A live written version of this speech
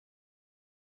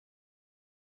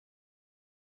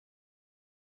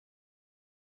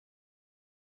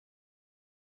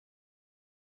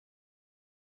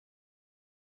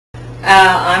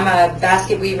I'm a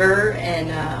basket weaver,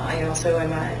 and I also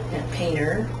am a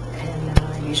painter, and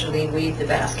I usually weave the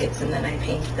baskets and then I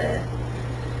paint the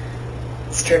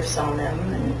strips on them.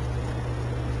 And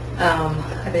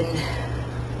I've been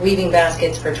weaving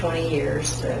baskets for 20 years,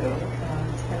 so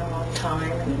it's been a long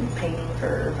time, and painting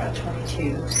for about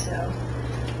 22. So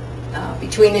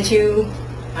between the two,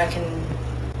 I can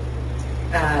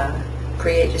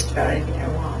create just about anything I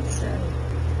want. So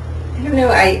I don't know.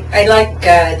 I like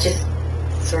just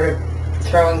sort of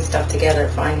throwing stuff together,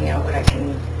 finding out what I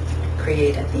can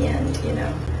create at the end. You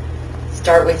know,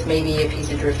 start with maybe a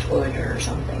piece of driftwood or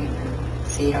something, and then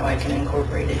see how I can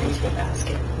incorporate it into a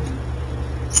basket.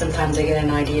 Sometimes I get an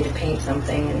idea to paint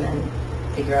something and then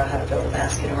figure out how to build a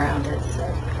basket around it. So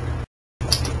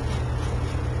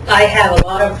I have a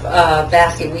lot of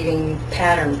basket weaving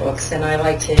pattern books, and I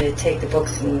like to take the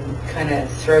books and kind of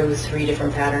throw 3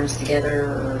 different patterns together,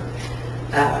 or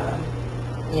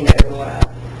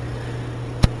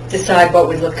decide what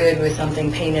would look good with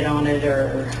something painted on it,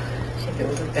 or if it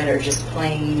would look better just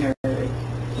plain, or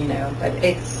but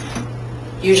it's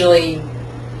usually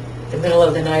the middle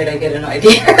of the night I get an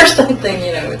idea or something.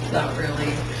 It's not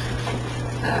really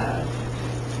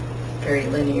very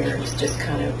linear. It just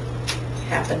kind of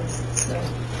happens. So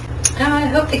I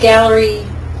hope the gallery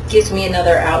gives me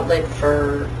another outlet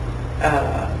for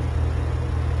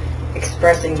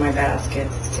expressing my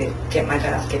baskets, to get my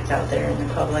baskets out there in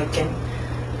the public. And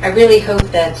I really hope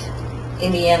that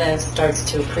Indiana starts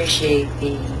to appreciate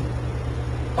the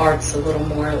arts a little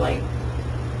more, like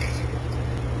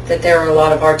that there are a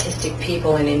lot of artistic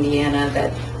people in Indiana,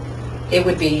 that it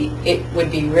would be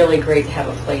really great to have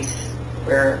a place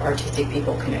where artistic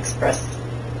people can express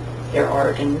their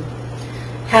art and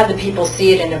have the people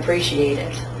see it and appreciate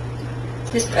it.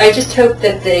 I just hope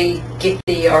that they give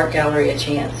the art gallery a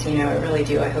chance. I really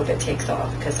do. I hope it takes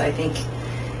off, because I think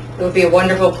it would be a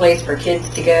wonderful place for kids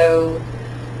to go,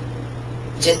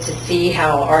 just to see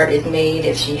how art is made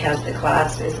if she has the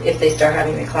classes, if they start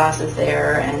having the classes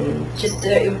there, and just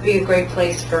it would be a great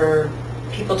place for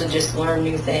people to just learn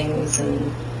new things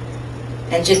and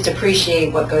just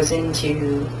appreciate what goes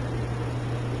into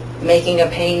making a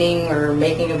painting or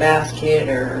making a basket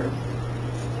or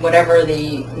whatever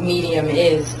the medium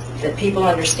is, that people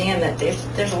understand that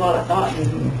there's a lot of thought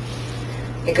and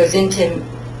it goes into,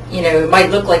 it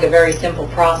might look like a very simple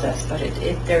process, but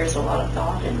there is a lot of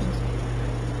thought, and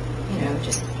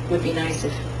just would be nice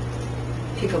if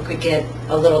people could get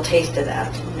a little taste of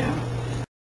that.